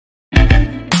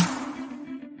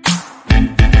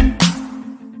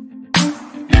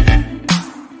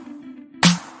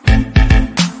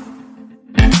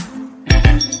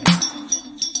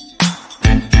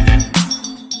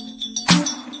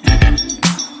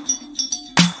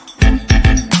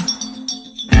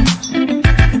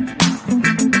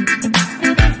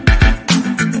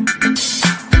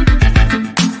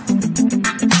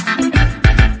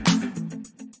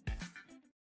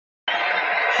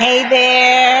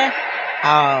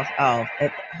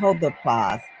Hold the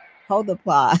applause. Hold the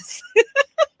applause.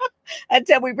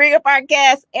 Until we bring up our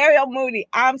guest, Arel Moodie.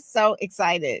 I'm so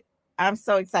excited. I'm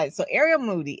so excited. So Arel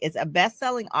Moodie is a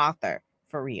best-selling author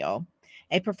for real,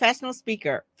 a professional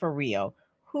speaker for real,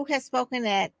 who has spoken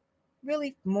at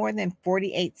really more than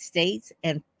 48 states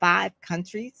and 5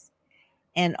 countries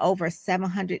and over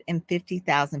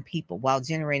 750,000 people while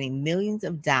generating millions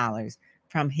of dollars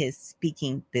from his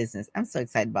speaking business. I'm so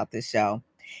excited about this show.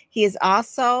 He is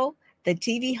also the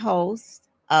TV host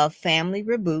of Family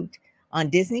Reboot on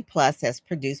Disney Plus, as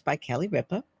produced by Kelly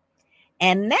Ripa.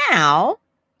 And now,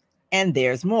 and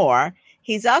there's more,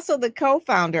 he's also the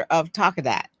co-founder of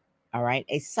Talkadat, all right,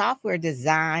 a software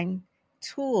design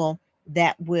tool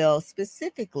that will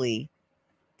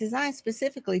designed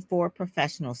specifically for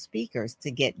professional speakers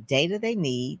to get data they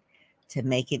need to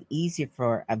make it easier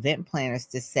for event planners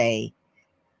to say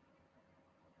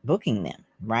booking them,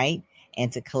 right?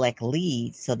 And to collect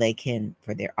leads so they can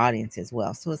for their audience as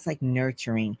well. So it's like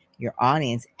nurturing your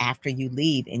audience after you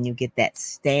leave and you get that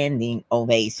standing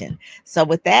ovation. So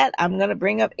with that, I'm going to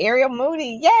bring up Arel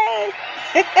Moodie. Yay!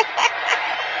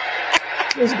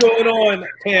 What's going on,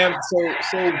 Pam?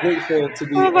 So grateful to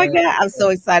be. Oh my God, I'm so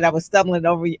excited. I was stumbling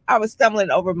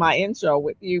over my intro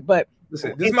with you, but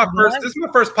listen, this is my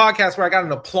first podcast where I got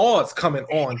an applause coming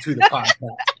on to the podcast.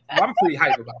 I'm pretty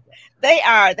hyped about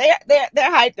that.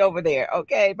 They're hyped over there.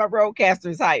 Okay, my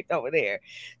roadcaster's hyped over there.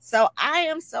 So I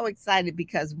am so excited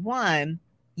because one,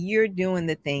 you're doing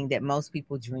the thing that most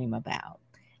people dream about,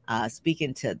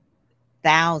 speaking to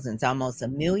thousands, almost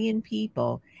 1 million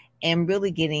people, and really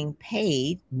getting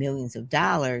paid millions of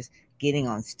dollars, getting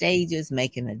on stages,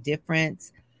 making a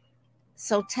difference.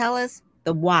 So tell us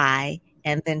the why,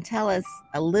 and then tell us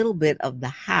a little bit of the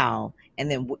how,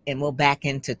 and we'll back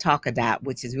into Talkadat,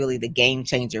 which is really the game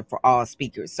changer for all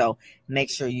speakers. So make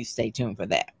sure you stay tuned for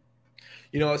that.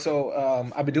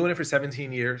 I've been doing it for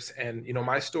 17 years, and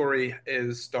my story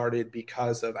is started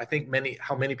because of, I think,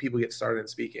 how many people get started in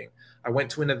speaking. I went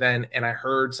to an event and I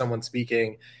heard someone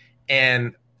speaking,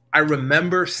 and I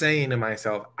remember saying to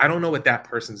myself, I don't know what that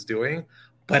person's doing,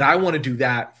 but I want to do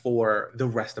that for the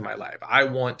rest of my life. I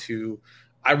want to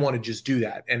just do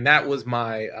that. And that was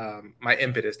my my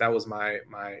impetus. That was my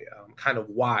kind of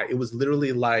why. It was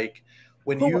literally like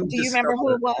when do you remember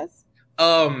who it was?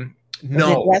 No.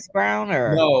 Was it Les Brown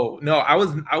or no. I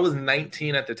was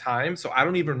 19 at the time, so I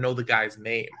don't even know the guy's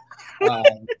name. But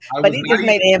he just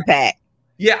made an impact.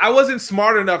 Yeah, I wasn't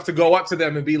smart enough to go up to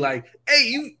them and be like,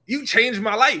 hey, you changed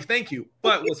my life. Thank you.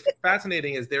 But what's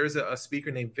fascinating is there's a speaker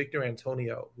named Victor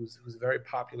Antonio, who's a very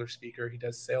popular speaker. He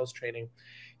does sales training.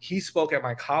 He spoke at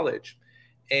my college.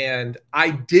 And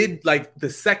I did, like, the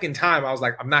second time, I was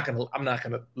like, I'm not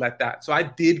gonna let that. So I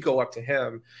did go up to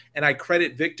him, and I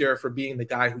credit Victor for being the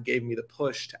guy who gave me the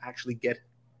push to actually get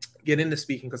into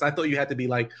speaking, because I thought you had to be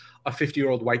like a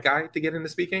 50-year-old white guy to get into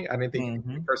speaking. I didn't think you could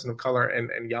be a person of color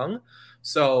and young.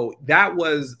 So that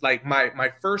was like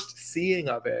my first seeing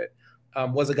of it.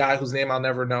 Was a guy whose name I'll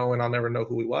never know, and I'll never know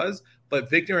who he was. But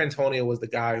Victor Antonio was the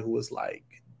guy who was like,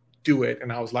 do it.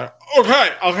 And I was like,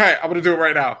 okay, I'm going to do it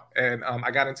right now. And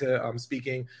I got into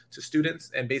speaking to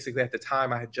students. And basically at the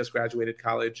time I had just graduated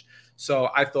college. So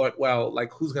I thought, well,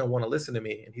 like, who's going to want to listen to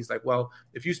me? And he's like, well,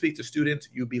 if you speak to students,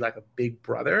 you'd be like a big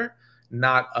brother,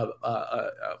 not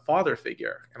a father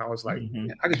figure. And I was like,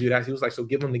 yeah, I could do that. He was like, so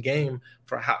give them the game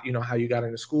for how you got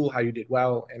into school, how you did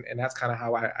well. And that's kind of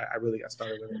how I really got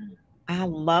started with it. I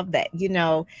love that.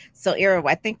 So Arel,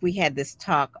 I think we had this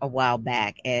talk a while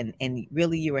back, and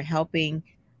really you were helping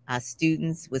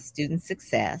students with student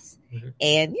success.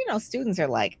 And, students are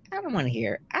like, I don't want to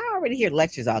hear, I already hear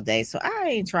lectures all day, so I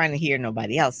ain't trying to hear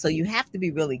nobody else. So you have to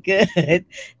be really good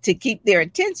to keep their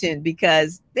attention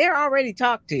because they're already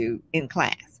talked to in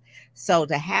class. So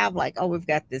to have like, oh, we've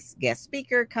got this guest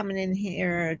speaker coming in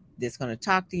here that's going to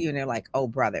talk to you, and they're like, oh,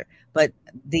 brother. But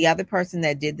the other person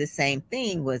that did the same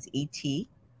thing was E.T.,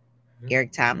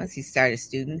 Eric Thomas. He started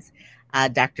students.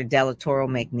 Dr. Delatoro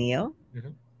McNeil,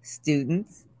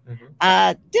 students.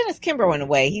 Dennis Kimbrough, in a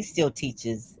way, he still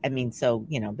teaches. I mean, so,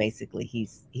 basically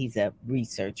he's a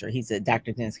researcher. He's a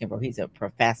Dr. Dennis Kimbrough. He's a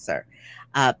professor.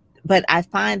 But I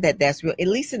find that that's real.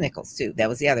 Lisa Nichols, too. That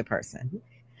was the other person.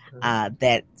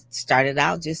 That started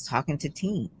out just talking to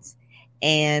teens.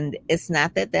 And it's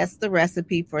not that that's the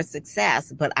recipe for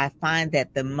success, but I find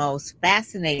that the most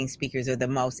fascinating speakers or the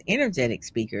most energetic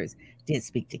speakers did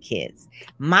speak to kids.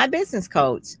 My business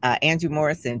coach, Andrew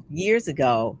Morrison, years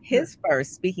ago, his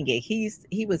first speaking gig,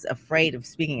 he was afraid of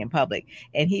speaking in public,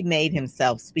 and he made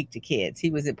himself speak to kids. He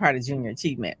was a part of Junior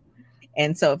Achievement.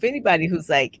 And so if anybody who's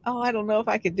like, oh, I don't know if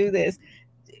I could do this,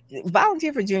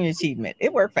 volunteer for junior achievement.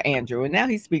 It worked for Andrew, and now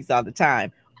he speaks all the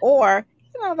time. Or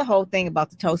the whole thing about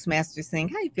the Toastmasters thing.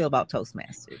 How you feel about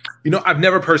Toastmasters? I've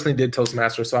never personally did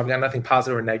Toastmasters, so I've got nothing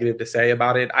positive or negative to say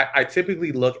about it. I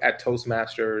typically look at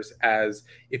Toastmasters as,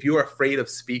 if you're afraid of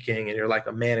speaking and you're like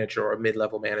a manager or a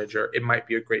mid-level manager, it might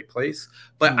be a great place.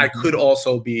 But I could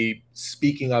also be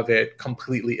speaking of it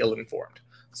completely ill-informed.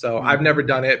 So I've never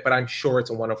done it, but I'm sure it's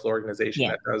a wonderful organization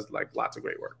that does like lots of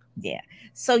great work. Yeah.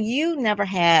 So you never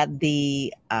had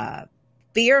the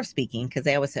fear of speaking, because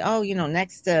they always say, oh,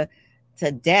 next to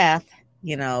death,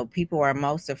 people are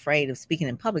most afraid of speaking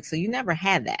in public. So you never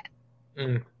had that.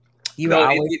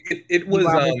 It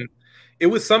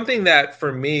was something that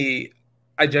for me,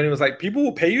 I genuinely was like, people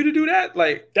will pay you to do that?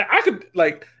 Like, that I could,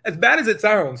 like, as bad as it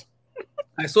sounds,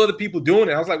 I saw the people doing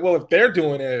it. I was like, well, if they're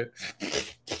doing it,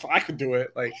 I could do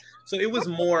it. Like, so it was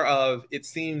more of, it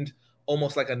seemed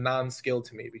almost like a non-skill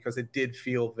to me, because it did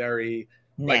feel very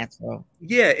natural. Like,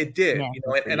 yeah, it did,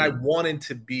 and I wanted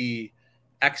to be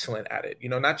excellent at it,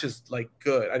 not just like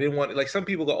good. I didn't want, like, some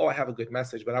people go, oh, I have a good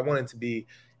message, but I wanted to be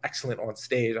excellent on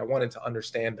stage. I wanted to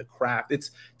understand the craft.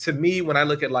 It's, to me, when I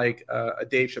look at like a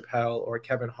Dave Chappelle or a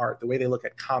Kevin Hart, the way they look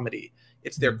at comedy,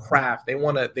 it's their craft. They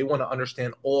want to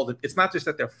understand it's not just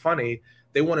that they're funny.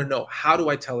 They want to know, how do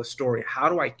I tell a story? How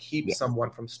do I keep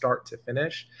someone from start to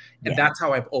finish? And that's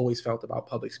how I've always felt about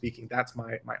public speaking. That's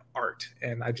my art.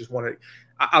 And I just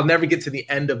I'll never get to the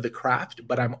end of the craft,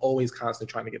 but I'm always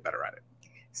constantly trying to get better at it.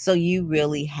 So you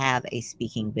really have a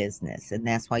speaking business, and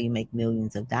that's why you make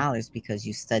millions of dollars, because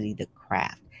you study the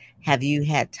craft. Have you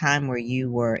had time where you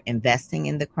were investing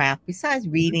in the craft besides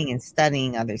reading and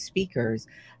studying other speakers?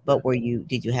 But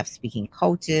did you have speaking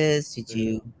coaches? Did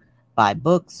you buy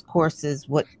books, courses?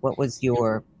 What was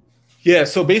your? Yeah,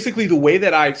 so basically the way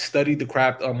that I studied the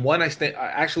craft, I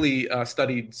actually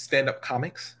studied stand-up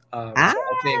comics. So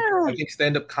I think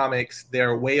stand-up comics,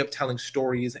 their way of telling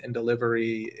stories and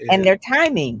delivery, and their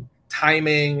timing.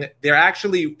 They're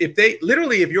actually,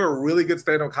 if you're a really good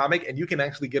stand-up comic and you can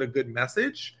actually get a good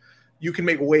message, you can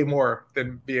make way more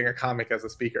than being a comic as a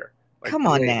speaker. Like, come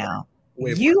on now.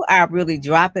 You are really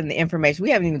dropping the information.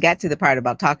 We haven't even got to the part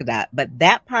about Talk About, but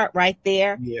that part right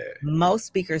there, most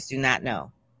speakers do not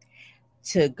know.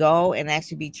 To go and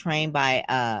actually be trained by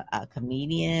a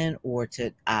comedian, or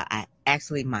to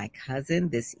actually, my cousin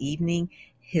this evening,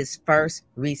 his first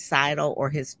recital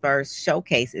or his first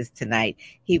showcase is tonight.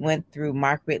 He went through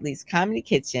Mark Ridley's Comedy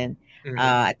Kitchen.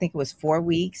 I think it was 4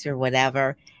 weeks or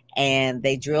whatever. And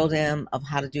they drilled him of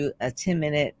how to do a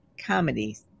 10-minute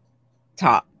comedy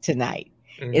talk tonight.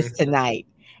 It's tonight.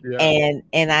 Yeah.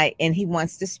 And he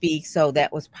wants to speak. So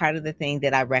that was part of the thing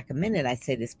that I recommended. I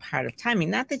said, it's part of timing.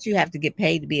 Not that you have to get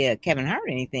paid to be a Kevin Hart or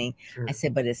anything. I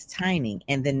said, but it's timing,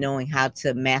 and then knowing how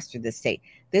to master the state.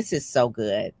 This is so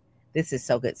good. This is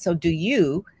so good. So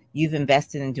you've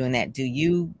invested in doing that. Do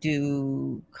you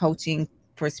do coaching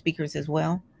for speakers as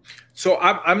well? So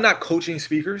I'm not coaching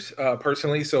speakers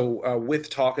personally. So with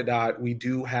Talkadot, we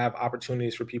do have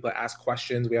opportunities for people to ask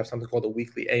questions. We have something called a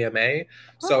weekly AMA.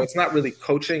 So it's not really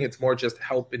coaching. It's more just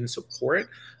help and support.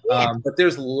 But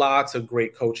there's lots of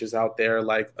great coaches out there,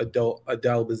 like Adele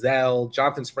Bazell,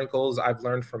 Jonathan Sprinkles. I've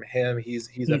learned from him. He's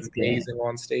amazing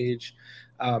on stage.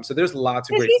 So there's lots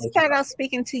of great coaches. Did he start out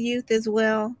speaking to youth as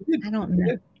well? I don't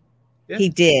know. Yeah. He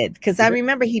did, because I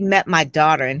remember he met my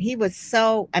daughter, and he was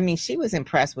she was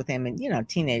impressed with him. And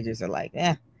teenagers are like,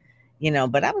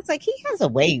 but I was like, he has a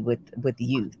way with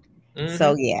youth.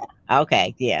 So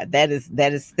that is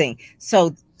the thing.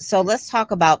 So let's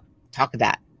talk about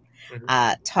Talkadot.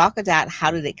 Talkadot,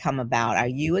 how did it come about? Are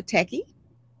you a techie?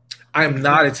 I am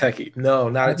not a techie. No,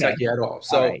 not a techie at all.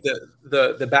 So right.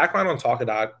 the background on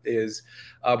Talkadot is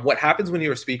what happens when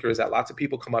you're a speaker is that lots of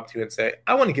people come up to you and say,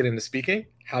 I want to get into speaking.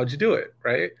 How'd you do it?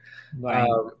 Right.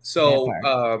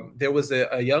 There was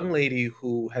a young lady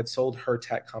who had sold her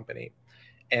tech company,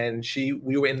 and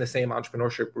we were in the same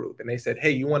entrepreneurship group, and they said,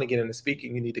 hey, you want to get into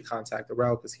speaking, you need to contact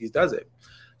Arel because he does it.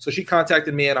 So she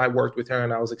contacted me, and I worked with her,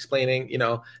 and I was explaining,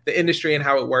 the industry and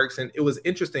how it works. And it was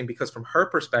interesting because from her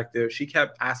perspective, she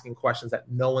kept asking questions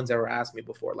that no one's ever asked me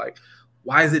before. Like,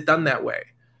 why is it done that way?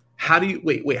 How do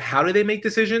you how do they make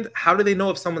decisions? How do they know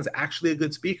if someone's actually a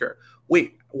good speaker?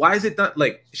 Wait, why is it done?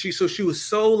 Like she was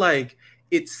so like,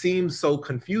 it seems so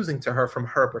confusing to her from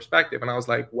her perspective. And I was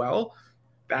like, well,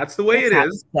 that's the way it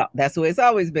is. That's the way it's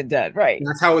always been done, right?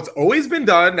 That's how it's always been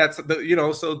done. That's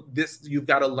so you've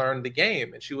got to learn the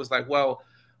game. And she was like, well,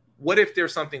 what if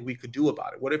there's something we could do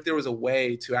about it? What if there was a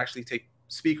way to actually take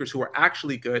speakers who are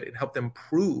actually good and help them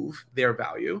prove their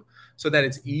value so that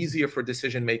it's easier for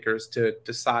decision makers to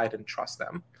decide and trust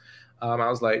them? I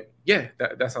was like, yeah,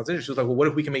 that sounds interesting. She was like, well, what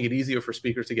if we can make it easier for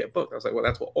speakers to get booked? I was like, well,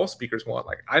 that's what all speakers want.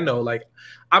 Like, I know, like,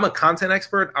 I'm a content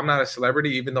expert. I'm not a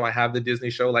celebrity, even though I have the Disney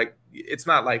show. Like, it's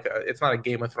not a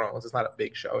Game of Thrones. It's not a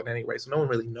big show in any way. So no one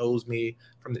really knows me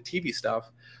from the TV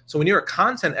stuff. So when you're a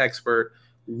content expert,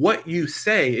 what you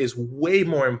say is way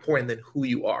more important than who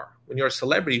you are. When you're a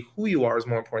celebrity, who you are is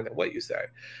more important than what you say.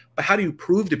 But how do you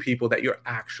prove to people that you're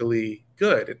actually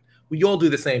good? And we all do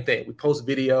the same thing. We post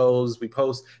videos, we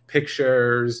post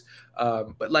pictures,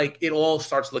 but like it all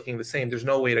starts looking the same. There's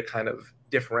no way to kind of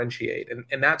differentiate.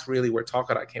 And that's really where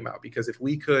Talkadot came out, because if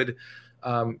we could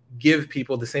give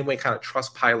people the same way kind of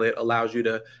Trustpilot allows you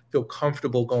to feel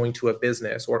comfortable going to a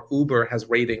business, or Uber has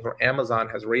ratings, or Amazon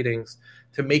has ratings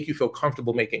to make you feel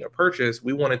comfortable making a purchase,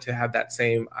 we wanted to have that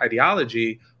same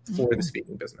ideology for the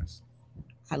speaking business.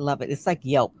 I love it. It's like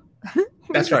Yelp.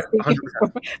 That's right. 100%.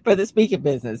 For the speaking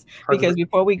business, because 100%.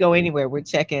 Before we go anywhere, we're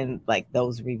checking like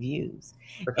those reviews.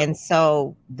 Okay. And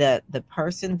so the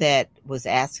person that was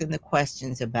asking the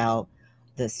questions about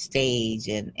the stage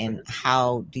and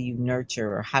how do you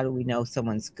nurture, or how do we know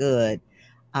someone's good,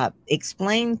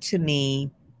 explain to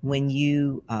me, when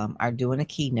you are doing a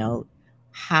keynote,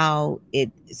 how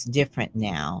it's different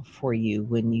now for you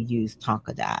when you use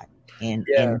Talkadot and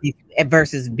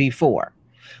versus before.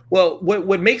 Well,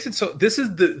 what makes it so, this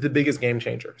is the biggest game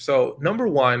changer. So number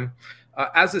one,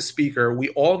 as a speaker, we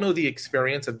all know the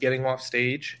experience of getting off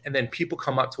stage and then people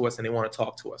come up to us and they want to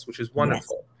talk to us, which is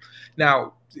wonderful. Yes.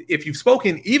 Now, if you've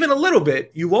spoken even a little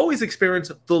bit, you've always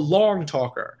experienced the long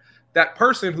talker, that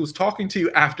person who's talking to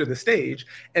you after the stage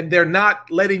and they're not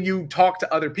letting you talk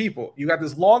to other people. You got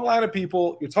this long line of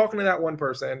people, you're talking to that one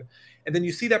person, and then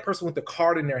you see that person with the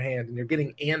card in their hand and you're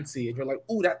getting antsy and you're like,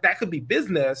 ooh, that could be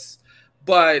business,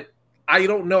 but I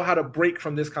don't know how to break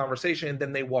from this conversation, and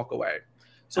then they walk away.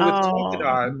 So with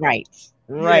Talkadot, right.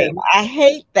 Yeah, I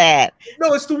hate that.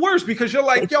 No, it's the worst, because you're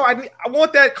like, yo, I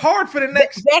want that card for the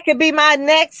next. That could be my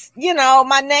next,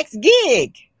 my next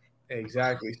gig.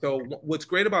 Exactly. So what's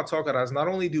great about Talkadot is not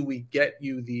only do we get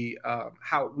you the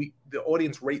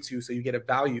audience rates you, so you get a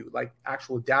value, like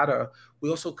actual data, we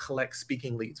also collect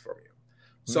speaking leads from you.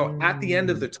 So at the end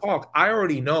of the talk, I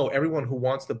already know everyone who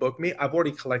wants to book me. I've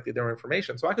already collected their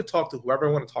information, so I could talk to whoever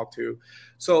I want to talk to.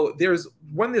 So there's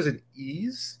an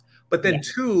ease, but then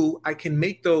two, I can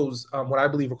make those what I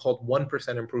believe are called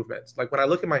 1% improvements. Like when I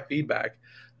look at my feedback,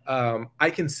 I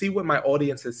can see what my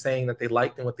audience is saying that they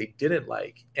liked and what they didn't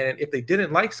like. And if they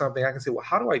didn't like something, I can say, well,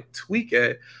 how do I tweak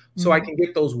it so I can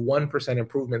get those 1%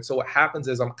 improvements? So what happens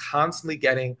is I'm constantly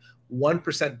getting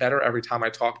 1% better every time I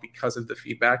talk because of the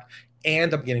feedback,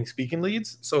 and I'm getting speaking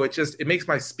leads. So it makes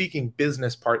my speaking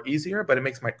business part easier, but it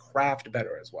makes my craft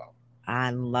better as well.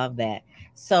 I love that.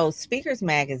 So Speakers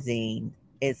Magazine,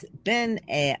 it's been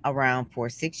around for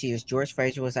 6 years. George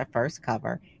Fraser was our first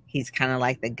cover. He's kind of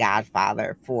like the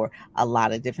godfather for a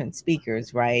lot of different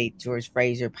speakers, right? George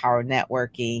Fraser, Power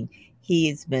Networking. He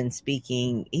has been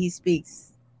speaking. He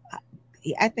speaks,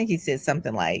 I think he said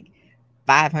something like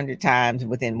 500 times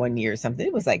within 1 year or something.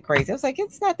 It was like crazy. I was like,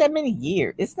 it's not that many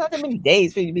years. It's not that many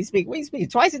days for you to be speaking. What, you speaking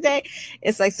twice a day?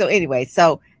 It's like, so anyway,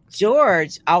 so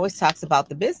George always talks about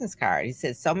the business card. He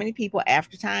says so many people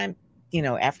after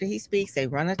he speaks, they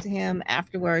run up to him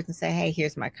afterwards and say, hey,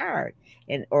 here's my card.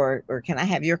 And or can I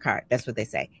have your card? That's what they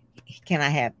say. Can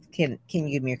you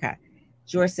give me your card?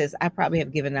 George says, I probably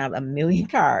have given out 1 million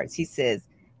cards. He says,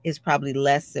 it's probably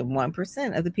less than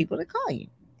 1% of the people that call you.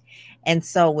 And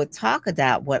so with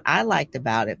Talkadot, what I liked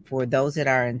about it, for those that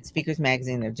are in Speakers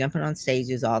Magazine, they're jumping on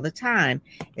stages all the time,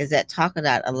 is that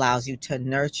Talkadot allows you to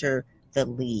nurture the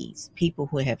leads, people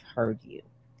who have heard you.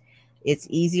 It's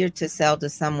easier to sell to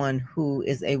someone who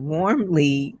is a warm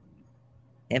lead,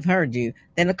 have heard you,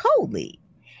 than a cold lead.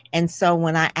 And so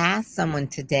when I asked someone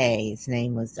today, his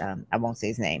name was, I won't say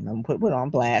his name, I'm going to put it on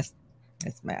blast.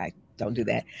 I don't do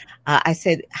that. I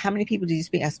said, how many people did you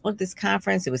speak? I spoke at this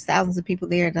conference. There was thousands of people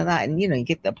there. And, you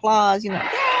get the applause,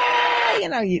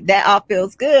 that all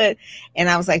feels good. And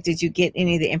I was like, did you get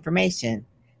any of the information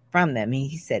from them? And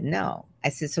he said, no. I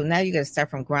said, so now you got to start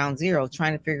from ground zero,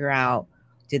 trying to figure out,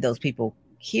 did those people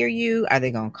hear you? Are they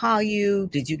going to call you?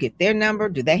 Did you get their number?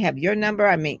 Do they have your number?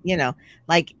 I mean,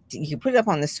 like you put it up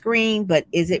on the screen, but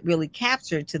is it really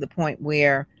captured to the point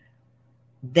where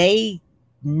they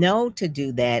know to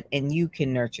do that and you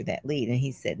can nurture that lead? And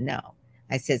he said, no.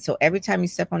 I said, so every time you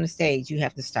step on the stage, you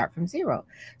have to start from zero.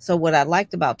 So what I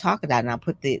liked about Talkadot, and I'll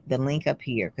put the link up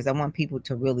here because I want people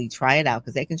to really try it out,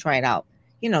 because they can try it out,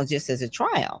 just as a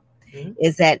trial,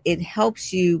 is that it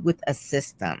helps you with a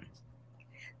system.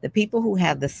 The people who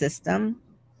have the system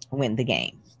win the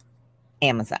game.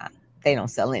 Amazon, they don't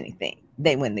sell anything.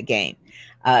 they win the game.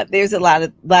 There's a lot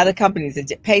of companies that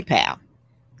PayPal,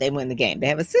 they win the game. They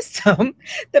have a system.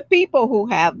 The people who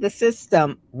have the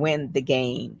system win the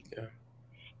game. Yeah.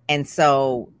 And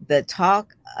so the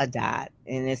Talk a Dot,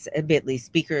 and it's a Bitly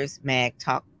Speakers Mag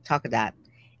Talk a Dot,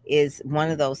 is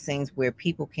one of those things where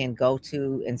people can go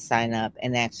to and sign up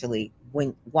and actually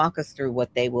walk us through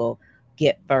what they will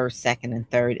get first, second, and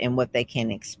third, and what they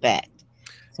can expect.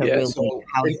 So Yeah, really, so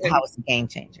how it's a game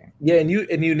changer. Yeah, and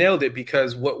you nailed it,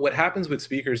 because what happens with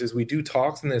speakers is we do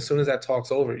talks, and then as soon as that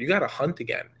talk's over, you got to hunt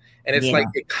again, and it's like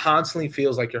it constantly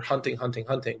feels like you're hunting.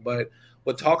 But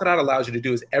what Talk It Out allows you to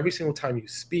do is every single time you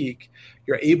speak,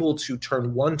 you're able to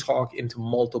turn one talk into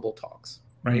multiple talks,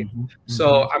 right? Mm-hmm.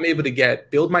 So I'm able to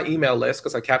build my email list,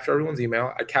 because I capture everyone's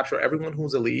email, I capture everyone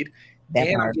who's a lead,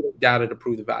 and I'm getting data to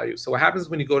prove the value. So what happens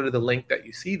when you go to the link that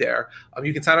you see there,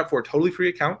 you can sign up for a totally free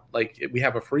account. Like, we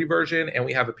have a free version and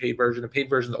we have a paid version. The paid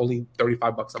version is only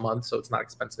 $35 a month, so it's not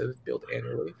expensive. It's billed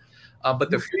annually. But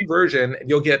the free version,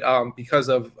 you'll get, because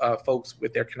of folks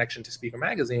with their connection to Speaker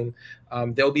Magazine,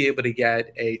 they'll be able to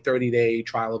get a 30-day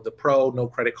trial of the Pro, no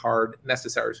credit card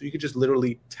necessary. So you can just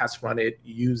literally test run it,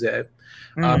 use it.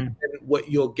 And what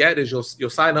you'll get is you'll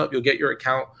sign up, you'll get your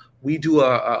account. We do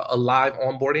a live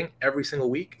onboarding every single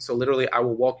week. So literally, I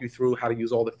will walk you through how to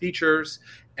use all the features.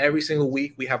 Every single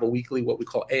week, we have a weekly, what we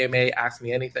call AMA, Ask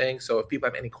Me Anything. So if people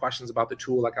have any questions about the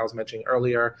tool, like I was mentioning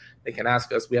earlier, they can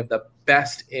ask us. We have the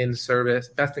best in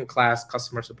class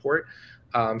customer support.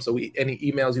 So any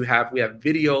emails you have, we have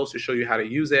videos to show you how to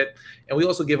use it. And we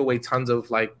also give away tons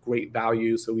of like great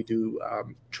value. So we do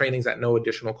trainings at no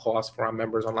additional cost for our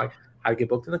members on like how to get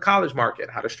booked in the college market,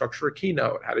 how to structure a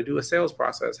keynote, how to do a sales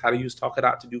process, how to use Talk It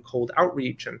Out to do cold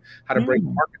outreach, and how to break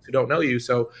markets who don't know you.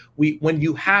 So when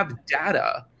you have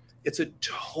data, it's a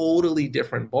totally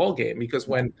different ballgame, because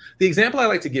when the example I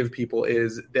like to give people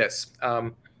is this.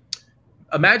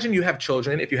 Imagine you have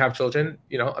children. If you have children,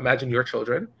 imagine your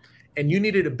children, and you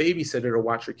needed a babysitter to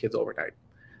watch your kids overnight.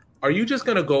 Are you just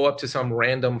going to go up to some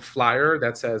random flyer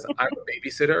that says, I'm a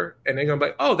babysitter, and they're going to be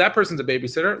like, oh, that person's a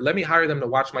babysitter, let me hire them to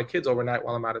watch my kids overnight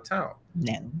while I'm out of town?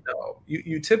 No.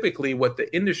 You typically, what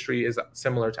the industry is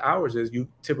similar to ours is, you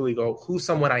typically go, who's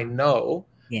someone I know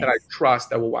that I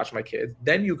trust that will watch my kids?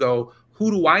 Then you go,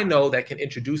 who do I know that can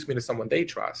introduce me to someone they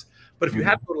trust? But if you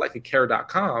have to go to like a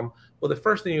care.com, well, the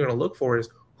first thing you're going to look for is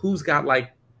who's got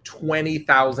like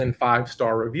 20,000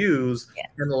 5-star reviews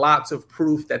and lots of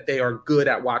proof that they are good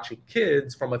at watching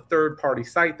kids from a third-party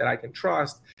site that I can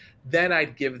trust. Then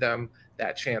I'd give them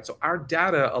that chance. So our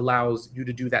data allows you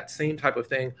to do that same type of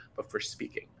thing, but for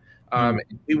speaking.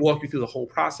 We walk you through the whole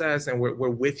process, and we're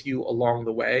with you along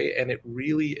the way. And it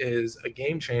really is a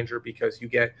game changer, because you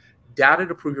get data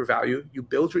to prove your value. You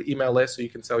build your email list so you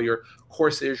can sell your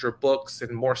courses, your books,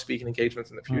 and more speaking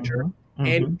engagements in the future. And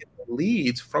you get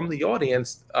leads from the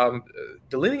audience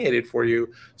delineated for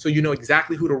you, so you know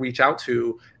exactly who to reach out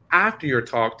to after your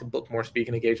talk to book more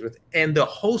speaking engagements. And the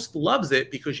host loves it,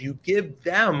 because you give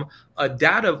them a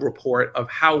data report of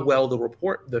how well that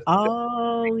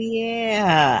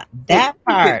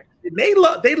part. They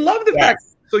love the fact.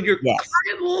 So your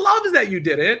client loves that you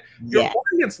did it. Your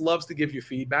audience loves to give you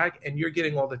feedback, and you're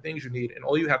getting all the things you need. And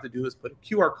all you have to do is put a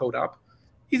QR code up.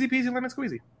 Easy peasy, lemon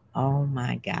squeezy. Oh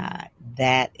my God.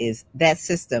 That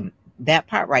system, that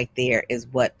part right there is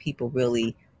what people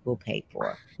really will pay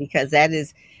for, because that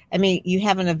is, you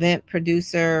have an event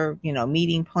producer,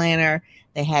 meeting planner.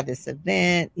 They had this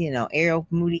event, Arel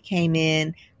Moodie came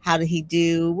in. How did he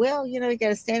do? Well, he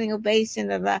got a standing ovation.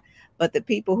 Blah, blah. But the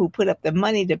people who put up the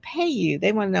money to pay you,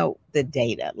 they want to know the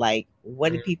data. Like,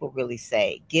 what do people really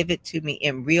say? Give it to me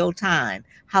in real time.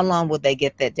 How long will they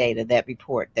get that data, that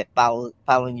report that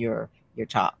following your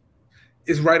talk?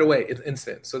 Is right away. It's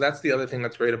instant. So that's the other thing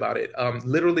that's great about it.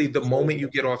 Literally, the moment you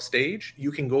get off stage,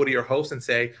 you can go to your host and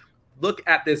say, look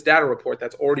at this data report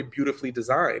that's already beautifully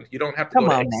designed. You don't have to go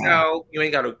to Excel. Man. You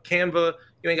ain't got to Canva.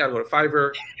 You ain't got to go to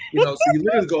Fiverr. So you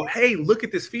literally go, hey, look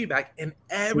at this feedback. And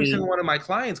every single one of my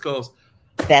clients goes,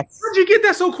 how'd you get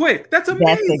that so quick? That's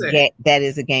amazing. That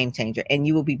is a game changer. And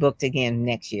you will be booked again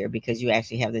next year, because you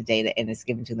actually have the data and it's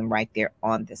given to them right there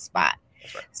on the spot.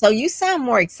 Right. So you sound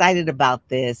more excited about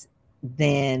this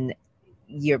than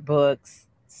your books,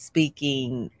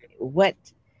 speaking. What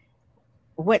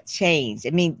changed?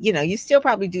 You still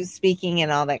probably do speaking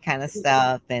and all that kind of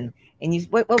stuff. And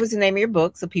what was the name of your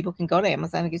book, so people can go to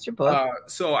Amazon and get your book?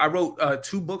 So I wrote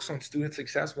 2 books on student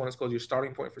success. One is called Your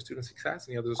Starting Point for Student Success,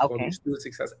 and the other is called Your Student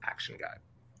Success Action Guide.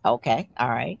 Okay. All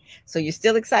right. So you're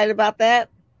still excited about that?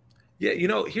 Yeah.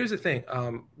 Here's the thing.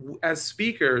 As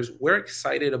speakers, we're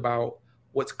excited about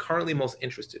what's currently most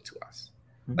interested to us.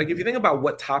 Like, if you think about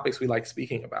what topics we like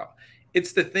speaking about,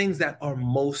 It's the things that are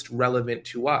most relevant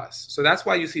to us. So that's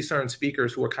why you see certain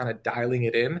speakers who are kind of dialing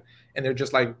it in, and they're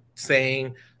just like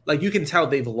saying, like, you can tell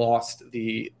they've lost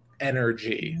the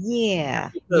energy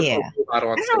Yeah, of yeah. out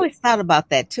on I stage. always thought about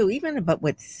that too, even about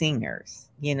with singers,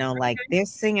 you know, like they're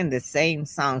singing the same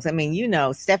songs. I mean, you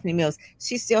know, Stephanie Mills,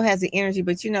 she still has the energy,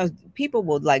 but you know, people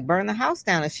will like burn the house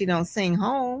down if she don't sing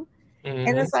home. And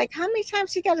Mhm. it's like, how many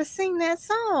times she got to sing that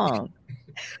song?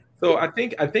 So I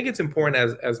think it's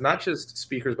important as not just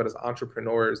speakers but as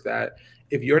entrepreneurs that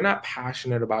if you're not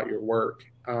passionate about your work,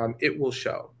 it will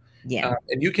show. Yeah.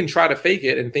 And you can try to fake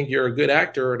it and think you're a good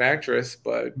actor or an actress,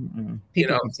 but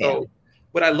People can tell. So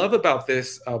what I love about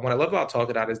this, what I love about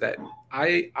Talk It Out is that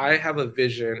I have a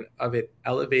vision of it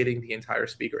elevating the entire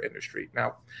speaker industry.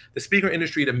 Now, the speaker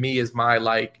industry to me is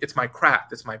it's my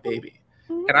craft, it's my baby.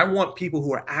 And I want people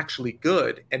who are actually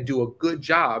good and do a good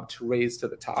job to raise to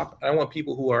the top. And I want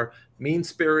people who are mean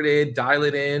spirited, dial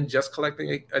it in, just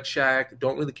collecting a check,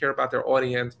 don't really care about their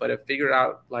audience, but have figured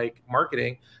out like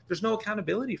marketing. There's no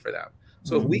accountability for them.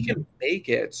 So if we can make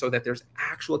it so that there's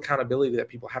actual accountability that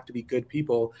people have to be good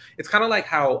people, it's kind of like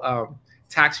how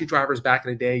taxi drivers back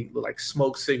in the day like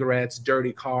smoke cigarettes,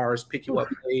 dirty cars, pick you up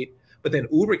late. But then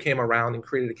Uber came around and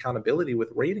created accountability with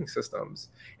rating systems.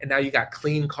 And now you got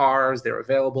clean cars, they're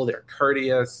available, they're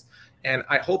courteous. And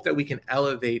I hope that we can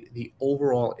elevate the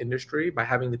overall industry by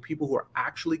having the people who are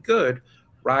actually good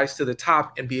rise to the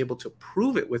top and be able to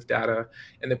prove it with data.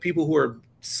 And the people who are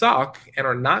suck and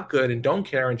are not good and don't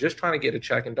care and just trying to get a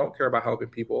check and don't care about helping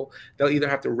people, they'll either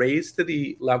have to raise to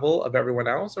the level of everyone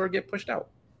else or get pushed out.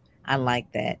 I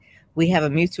like that. We have a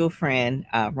mutual friend,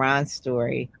 Ron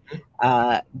Story,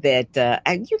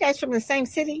 you guys from the same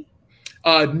city?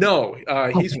 No,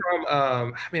 he's Okay. from.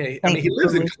 I mean, St. he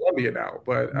lives in Louis. Columbia now,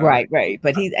 but Right, right.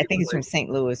 But I he think was he's from like, St.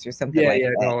 Louis or something yeah, like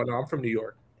yeah, that. no, I'm from New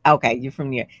York. Okay, you're from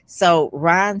New York. So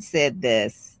Ron said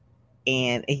this,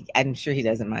 and I'm sure he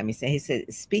doesn't mind me saying. He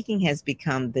said, "Speaking has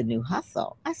become the new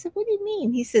hustle." I said, "What do you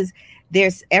mean?" He says,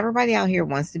 "There's everybody out here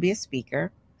wants to be a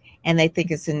speaker, and they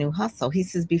think it's a new hustle." He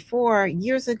says, "Before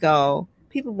years ago,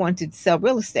 people wanted to sell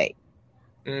real estate."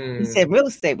 He said real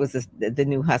estate was the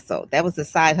new hustle. That was the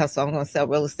side hustle. I'm going to sell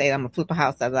real estate. I'm going to flip a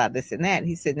house, blah, blah, this and that.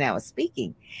 He said, now it's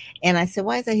speaking. And I said,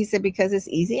 why is that? He said, because it's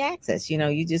easy access. You know,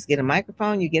 you just get a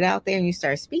microphone, you get out there and you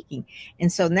start speaking.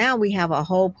 And so now we have a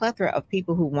whole plethora of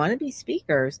people who want to be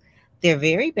speakers. They're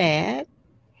very bad.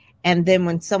 And then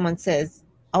when someone says,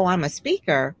 oh, I'm a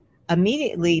speaker,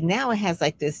 immediately now it has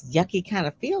like this yucky kind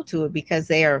of feel to it because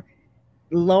they are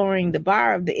lowering the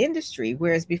bar of the industry.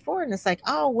 Whereas before, and it's like,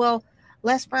 oh, well,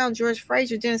 Les Brown, George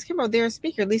Fraser, Dennis Kimbrough, they're a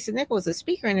speaker. Lisa Nichols was a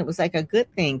speaker, and it was like a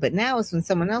good thing. But now it's when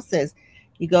someone else says,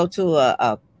 you go to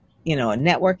a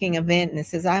networking event and it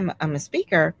says, I'm a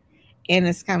speaker, and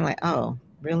it's kind of like, oh,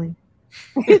 really?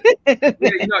 Yeah,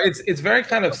 it's very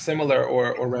kind of similar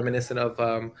or reminiscent of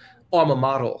oh, I'm a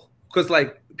model. Because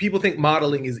like people think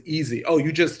modeling is easy. Oh,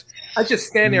 I just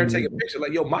stand there and take a picture.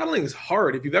 Like, yo, modeling is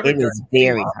hard. If you've ever It done is any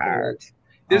very modeling, hard.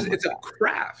 Oh my it's a God.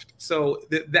 craft. So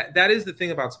that is the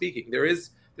thing about speaking.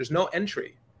 There's no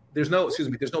entry. There's no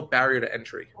barrier to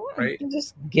entry, right? You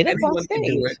just get up on Anyone can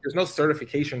stage. do it. There's no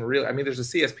certification really. I mean, there's a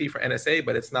CSP for NSA,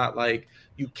 but it's not like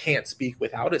you can't speak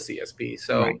without a CSP.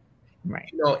 So Right.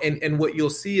 and what you'll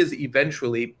see is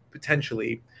eventually,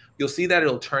 potentially, you'll see that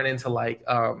it'll turn into like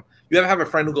you ever have a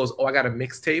friend who goes, oh, I got a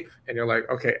mixtape, and you're like,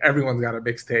 okay, everyone's got a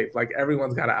mixtape, like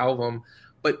everyone's got an album.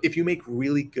 But if you make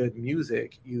really good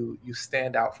music, you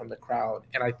stand out from the crowd.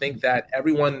 And I think that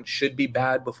everyone should be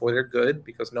bad before they're good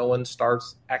because no one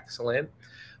starts excellent.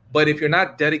 But if you're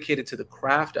not dedicated to the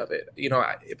craft of it,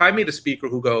 if I meet a speaker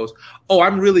who goes, oh,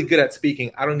 I'm really good at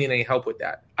speaking, I don't need any help with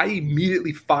that, I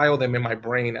immediately file them in my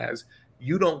brain as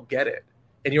you don't get it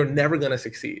and you're never going to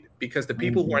succeed because the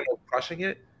people who are crushing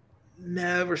it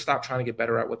never stop trying to get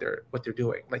better at what they're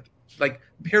doing. Like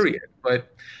period.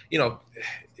 But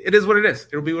it is what it is.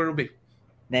 It'll be what it'll be.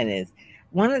 That is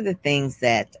one of the things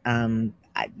that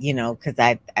because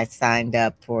I signed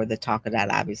up for the Talk It Out,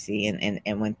 obviously,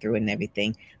 and went through it and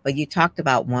everything. But you talked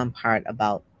about one part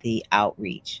about the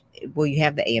outreach. Well, you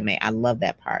have the AMA. I love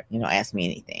that part. Ask me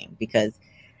anything, because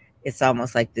it's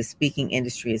almost like the speaking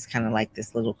industry is kind of like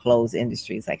this little closed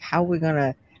industry. It's like, how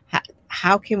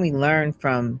can we learn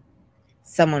from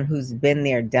someone who's been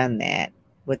there, done that,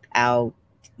 without,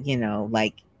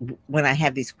 like when I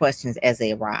have these questions as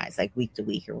they arise, like week to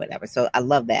week or whatever. So I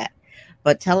love that.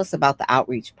 But tell us about the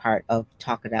outreach part of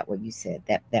Talk It Out, what you said,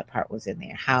 that part was in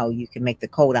there, how you can make the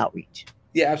cold outreach.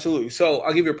 Yeah, absolutely. So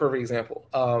I'll give you a perfect example.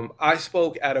 I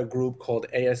spoke at a group called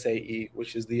ASAE,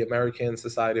 which is the American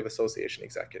Society of Association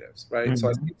Executives, right? So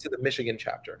I speak to the Michigan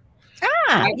chapter.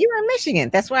 You're in Michigan.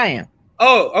 That's where I am.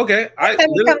 Oh, okay. Next time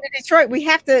you come to Detroit, we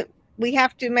have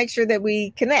to make sure that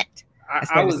we connect. I I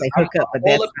started to was say hook up, but all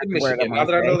that's up not in the word I Michigan. Now want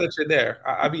that I to know say. that you're there,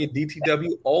 I'll be in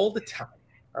DTW all the time.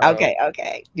 Okay.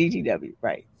 DTW,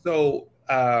 right. So,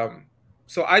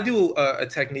 so I do a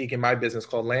technique in my business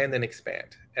called land and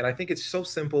expand, and I think it's so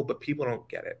simple, but people don't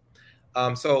get it.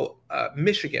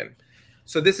 Michigan.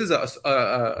 So this is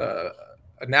a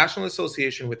national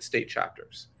association with state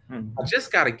chapters. I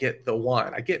just got to get the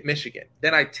one. I get Michigan.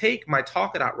 Then I take my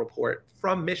Talk It Out report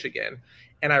from Michigan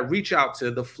and I reach out to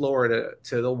the Florida,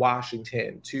 to the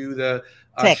Washington, to the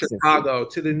Chicago,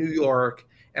 to the New York.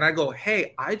 And I go,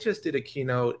 hey, I just did a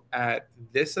keynote at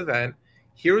this event.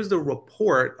 Here's the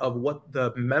report of what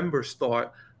the members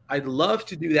thought. I'd love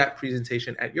to do that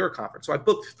presentation at your conference. So I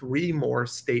booked 3 more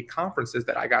state conferences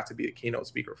that I got to be a keynote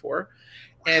speaker for.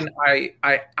 And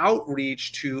I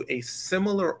outreach to a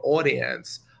similar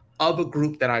audience of a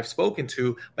group that I've spoken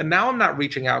to. But now I'm not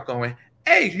reaching out going,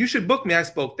 hey, you should book me. I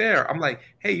spoke there. I'm like,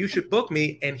 hey, you should book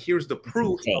me. And here's the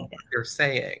proof of what they're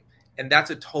saying. And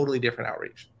that's a totally different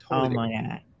outreach. Totally different. My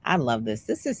God. I love this.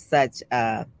 This is such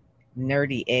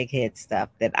nerdy egghead stuff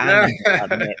that I need to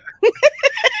admit.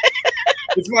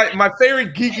 It's my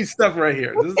favorite geeky stuff right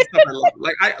here. This is the stuff I love.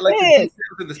 Like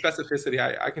the specificity.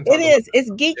 I can talk about.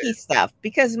 It's geeky stuff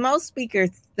because most speakers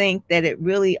think that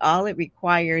all it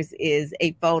requires is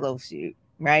a photo shoot,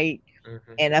 right?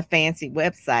 Mm-hmm. And a fancy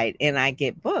website, and I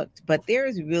get booked. But there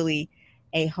is really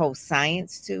a whole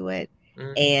science to it.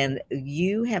 Mm-hmm. And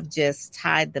you have just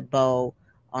tied the bow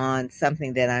on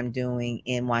something that I'm doing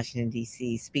in Washington,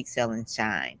 D.C., Speak, Sell, and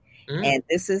Shine. Mm-hmm. And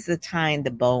this is the tying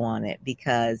the bow on it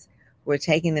because we're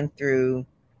taking them through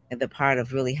the part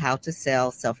of really how to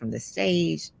sell from the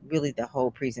stage, really the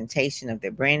whole presentation of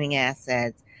their branding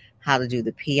assets, how to do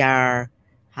the PR,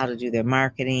 how to do their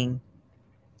marketing.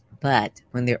 But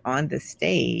when they're on the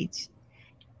stage,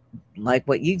 like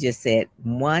what you just said,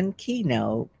 one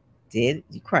keynote you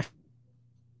crush.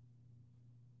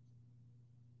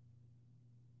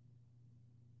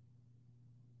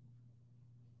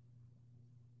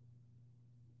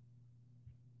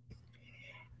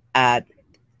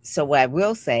 So what I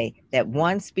will say that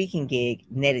one speaking gig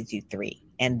netted you 3,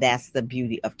 and that's the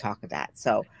beauty of Talk It Out.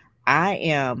 So I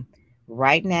am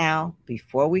right now,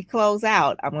 before we close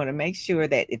out, I'm going to make sure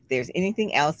that if there's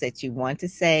anything else that you want to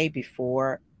say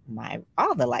before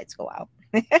all the lights go out.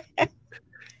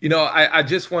 I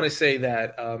just want to say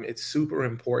that it's super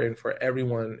important for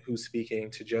everyone who's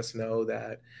speaking to just know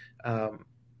that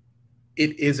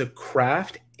it is a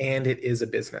craft and it is a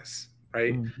business.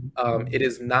 Right. Mm-hmm. It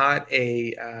is not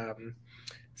a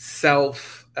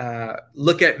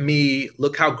look at me,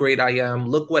 look how great I am,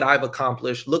 look what I've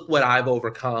accomplished, look what I've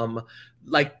overcome,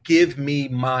 like give me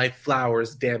my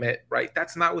flowers, damn it. Right.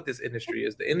 That's not what this industry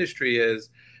is. The industry is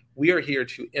we are here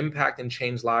to impact and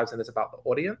change lives, and it's about the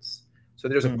audience. So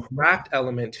there's a craft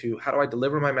element to how do I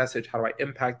deliver my message? How do I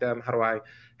impact them? How do I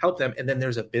help them? And then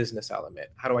there's a business element.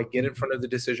 How do I get in front of the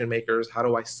decision makers? How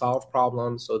do I solve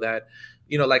problems so that,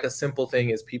 like a simple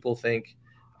thing is people think,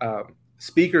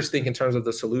 speakers think in terms of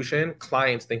the solution,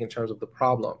 clients think in terms of the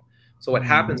problem. So what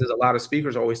happens is a lot of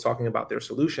speakers are always talking about their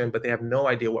solution, but they have no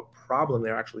idea what problem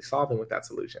they're actually solving with that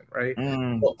solution, right?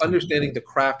 So understanding the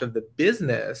craft of the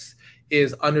business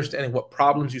is understanding what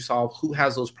problems you solve, who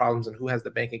has those problems, and who has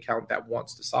the bank account that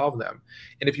wants to solve them.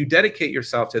 And if you dedicate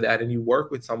yourself to that and you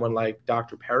work with someone like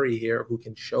Dr. Perry here who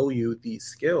can show you these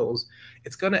skills,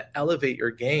 it's going to elevate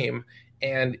your game.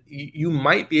 And you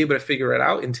might be able to figure it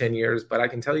out in 10 years, but I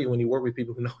can tell you when you work with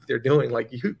people who know what they're doing, like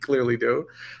you clearly do,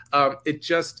 it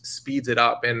just speeds it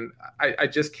up. And I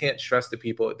just can't stress to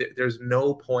people, there's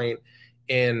no point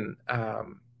in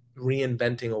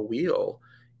reinventing a wheel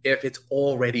if it's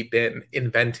already been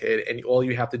invented and all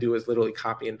you have to do is literally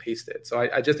copy and paste it. So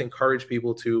I just encourage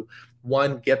people to,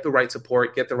 1, get the right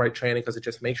support, get the right training, because it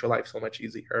just makes your life so much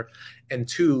easier. And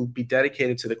 2, be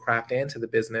dedicated to the craft and to the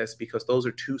business, because those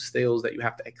are 2 skills that you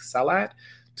have to excel at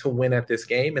to win at this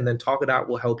game. And then Talk It Out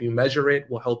will help you measure it,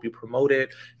 will help you promote it,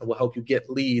 and will help you get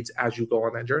leads as you go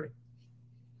on that journey.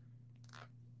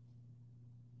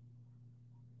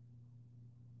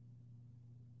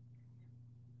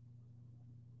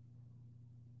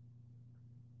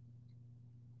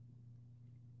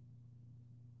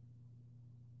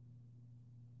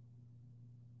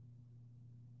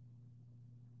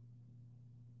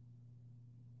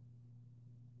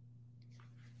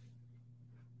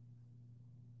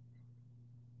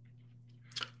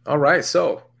 All right.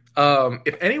 So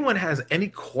if anyone has any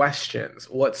questions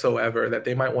whatsoever that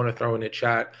they might want to throw in the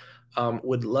chat,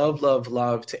 would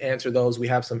love to answer those. We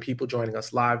have some people joining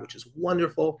us live, which is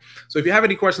wonderful. So if you have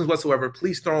any questions whatsoever,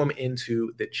 please throw them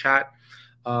into the chat.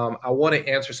 I want to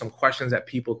answer some questions that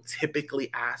people typically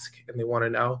ask and they want to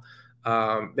know.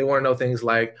 They want to know things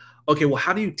like, okay, well,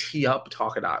 how do you tee up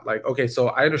Talkadot? Like, okay, so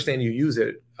I understand you use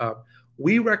it.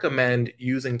 We recommend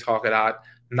using Talkadot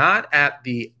not at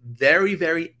the very,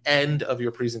 very end of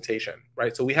your presentation,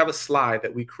 right? So we have a slide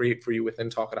that we create for you within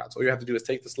Talkadot. So all you have to do is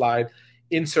take the slide,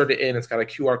 insert it in. It's got a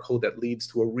QR code that leads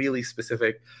to a really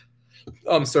specific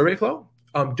survey flow.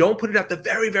 Don't put it at the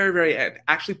very, very, very end.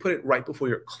 Actually put it right before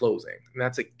you're closing. And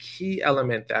that's a key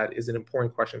element that is an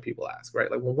important question people ask, right?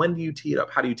 Like, well, when do you tee it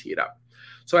up? How do you tee it up?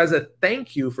 So as a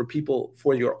thank you for people,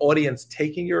 for your audience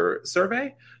taking your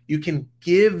survey, you can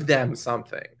give them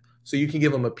something. So you can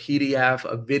give them a PDF,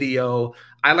 a video.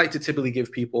 I like to typically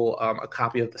give people a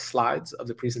copy of the slides of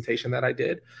the presentation that I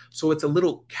did. So it's a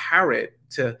little carrot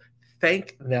to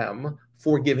thank them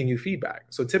for giving you feedback.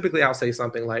 So typically I'll say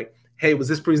something like, hey, was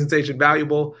this presentation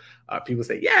valuable? People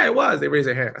say, yeah, it was. They raise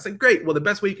their hand. I said, great. Well, the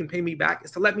best way you can pay me back is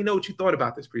to let me know what you thought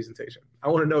about this presentation. I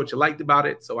want to know what you liked about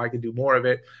it so I can do more of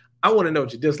it. I want to know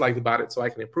what you disliked about it so I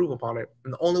can improve upon it.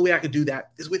 And the only way I can do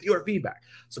that is with your feedback.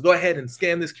 So go ahead and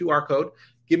scan this QR code.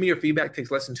 Give me your feedback. It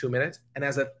takes less than 2 minutes. And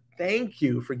as a thank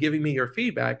you for giving me your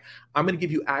feedback, I'm going to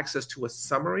give you access to a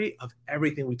summary of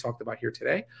everything we talked about here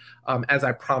today, as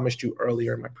I promised you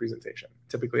earlier in my presentation.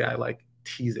 Typically, I like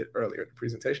tease it earlier in the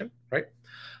presentation, right?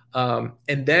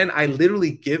 And then I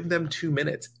literally give them 2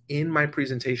 minutes in my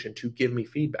presentation to give me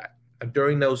feedback. And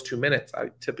during those 2 minutes, I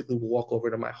typically will walk over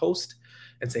to my host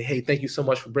and say, hey, thank you so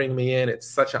much for bringing me in. It's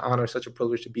such an honor, such a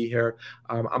privilege to be here.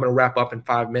 I'm going to wrap up in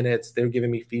 5 minutes. They're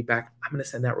giving me feedback. I'm going to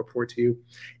send that report to you.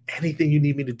 Anything you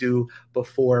need me to do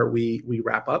before we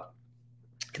wrap up?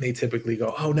 And they typically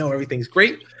go, oh, no, everything's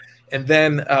great. And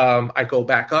then I go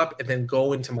back up and then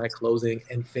go into my closing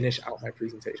and finish out my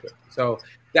presentation. So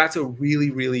that's a really,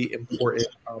 really important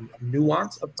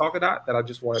nuance of Talkadot that I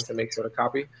just wanted to make sure to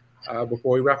copy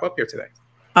before we wrap up here today.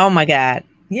 Oh, my God.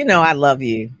 You know, I love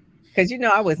you. Because, you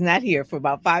know, I was not here for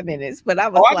about 5 minutes, but I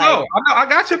was I know. I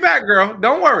got your back, girl.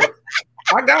 Don't worry.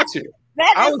 I got you.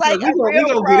 That is like a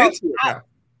real pro. Get into it now.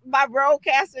 My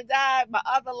broadcaster died. My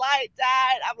other light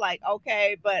died. I'm like,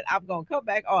 okay, but I'm going to come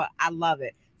back on. I love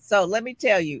it. So let me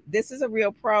tell you, this is a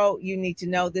real pro. You need to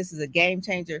know this is a game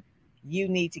changer. You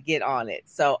need to get on it.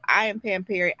 So I am Pam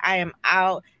Perry. I am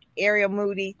out. Arel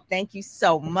Moodie, thank you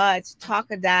so much.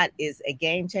 Talkadot is a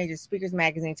game changer. Speakers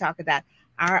Magazine, Talkadot,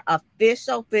 our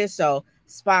official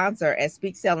sponsor at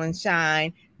Speak, Sell, and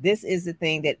Shine. This is the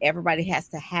thing that everybody has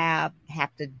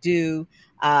to do.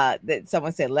 That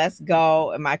someone said, let's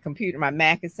go. And my computer, my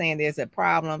Mac is saying there's a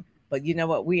problem. But you know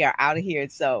what? We are out of here.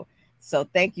 So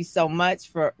thank you so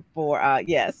much for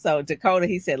So Dakota,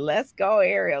 he said, let's go,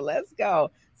 Arel, let's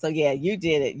go. So yeah, you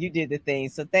did it. You did the thing.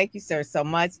 So thank you, sir, so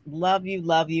much. Love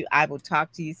you. I will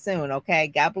talk to you soon. Okay.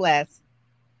 God bless.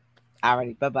 All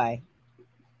righty. Bye-bye.